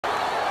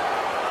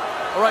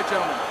All right,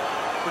 gentlemen.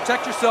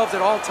 Protect yourselves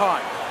at all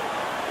times.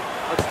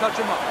 Let's touch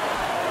him up.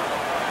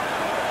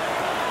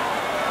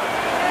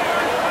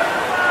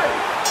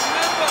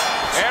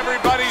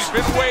 Everybody's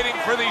been waiting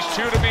for these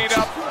two to meet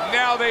up.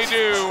 Now they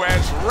do,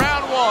 as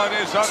round one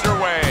is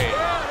underway.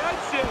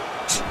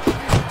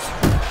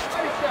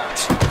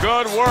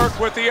 Good work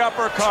with the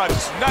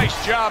uppercuts.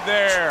 Nice job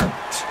there.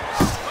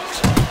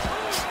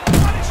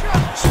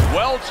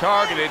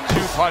 Well-targeted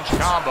two-punch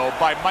combo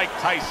by Mike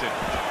Tyson.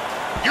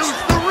 Use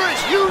the ring!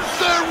 Use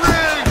the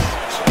ring!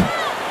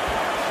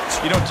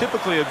 You know,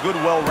 typically a good,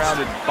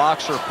 well-rounded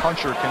boxer,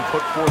 puncher can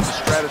put forth the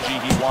strategy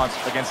he wants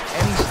against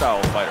any style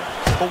of fighter.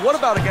 But what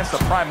about against the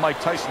prime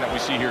Mike Tyson that we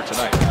see here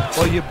tonight?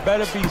 Well, you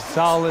better be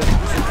solid.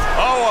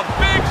 Oh, a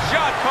big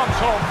shot comes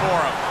home for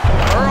him.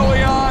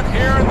 Early on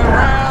here in the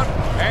round,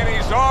 and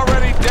he's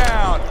already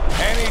down.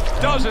 And he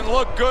doesn't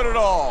look good at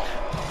all.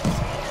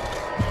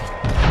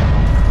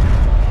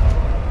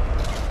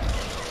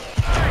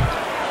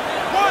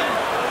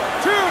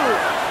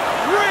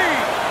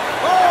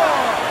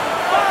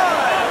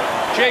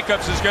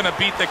 Jacobs is going to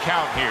beat the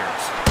count here.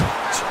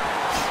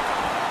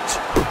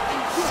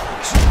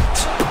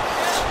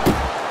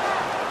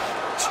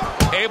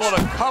 Able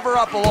to cover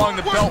up along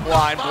the belt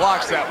line,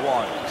 blocks that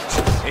one.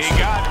 He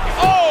got,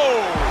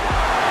 oh!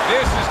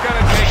 This is going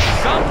to take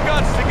some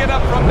guts to get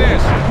up from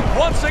this.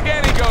 Once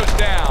again, he goes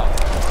down.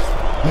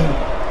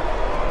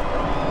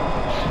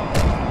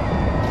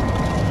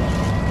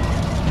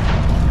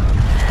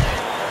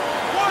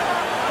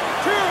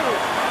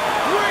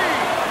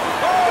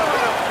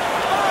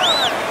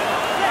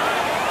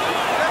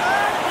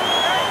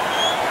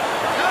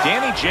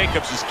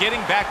 Jacobs is getting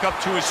back up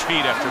to his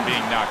feet after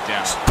being knocked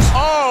down.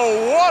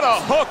 Oh, what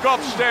a hook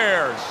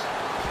upstairs.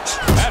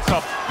 That's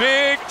a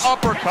big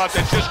uppercut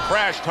that just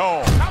crashed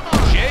home.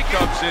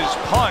 Jacobs'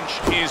 punch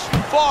is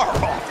far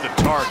off the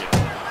target.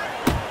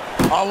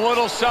 A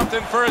little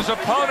something for his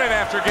opponent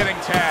after getting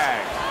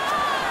tagged.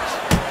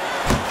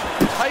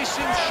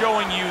 Tyson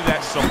showing you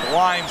that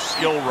sublime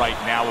skill right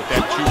now with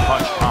that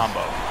two-punch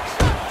combo.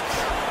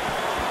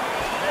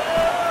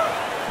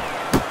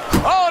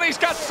 Oh, and he's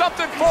got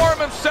something for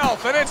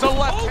himself, and it's a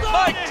left.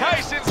 Mike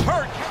Tyson's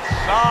hurt.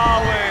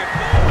 Solid.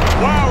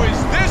 Wow, is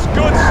this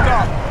good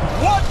stuff?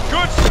 What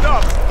good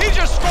stuff? He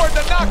just scored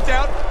the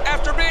knockdown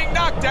after being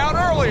knocked down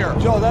earlier.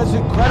 Joe, that's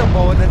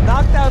incredible. And the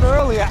knockdown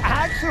earlier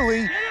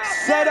actually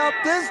set up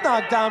this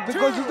knockdown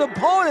because his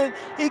opponent,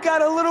 he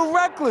got a little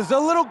reckless, a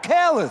little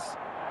careless.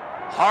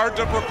 Hard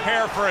to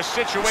prepare for a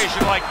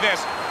situation like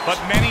this, but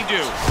many do.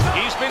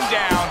 He's been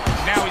down,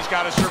 now he's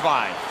got to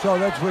survive. So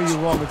that's where you're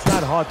wrong. It's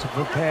not hard to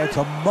prepare, it's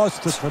a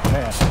must to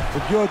prepare.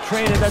 If you're a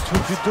trainer, that's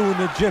what you do in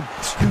the gym.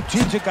 You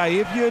teach a guy,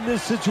 if you're in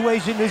this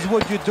situation, this is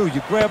what you do.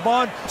 You grab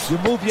on, you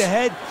move your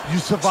head, you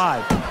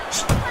survive.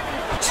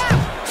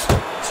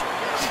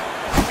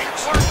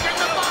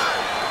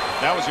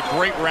 That was a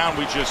great round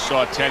we just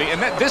saw, Teddy.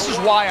 And this is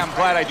why I'm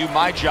glad I do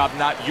my job,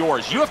 not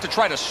yours. You have to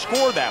try to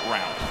score that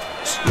round.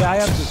 Yeah, I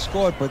have to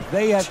score it, but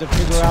they have to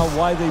figure out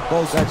why they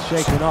both got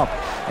shaken up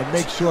and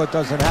make sure it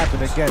doesn't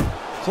happen again.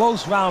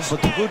 Close round,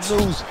 but the good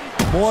news,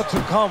 more to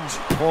come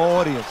for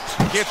audience.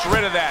 Gets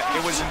rid of that.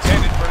 It was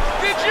intended for...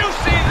 Did you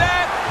see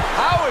that?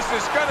 How is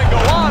this going to go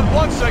on?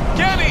 Once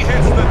again, he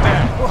hits the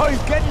deck. Well,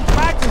 he's getting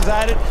practice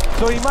at it,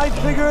 so he might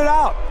figure it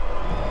out.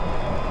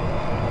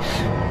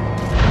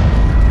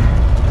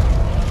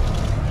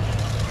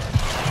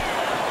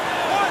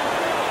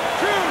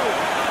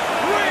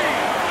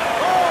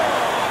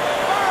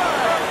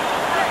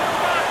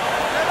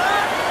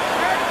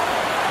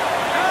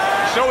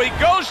 So he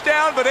goes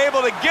down, but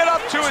able to get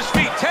up to his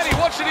feet. Teddy,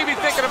 what should he be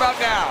thinking about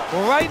now?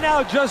 Well, right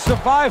now, just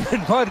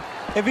surviving, but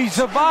if he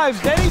survives,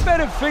 then he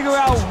better figure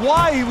out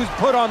why he was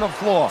put on the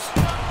floor.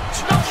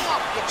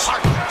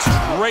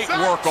 Great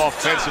work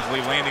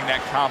offensively, landing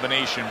that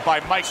combination by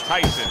Mike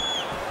Tyson.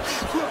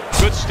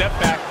 Good step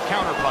back,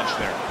 counter punch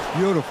there.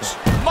 Beautiful.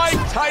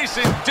 Mike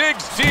Tyson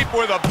digs deep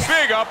with a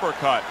big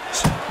uppercut.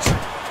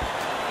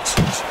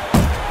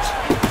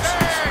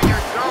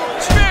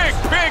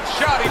 Big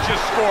shot he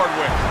just scored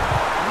with.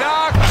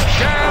 Knocked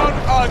down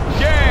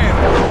again.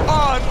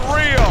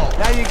 Unreal.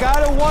 Now you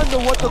gotta wonder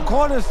what the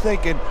corner's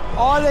thinking.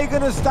 Are they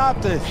gonna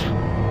stop this?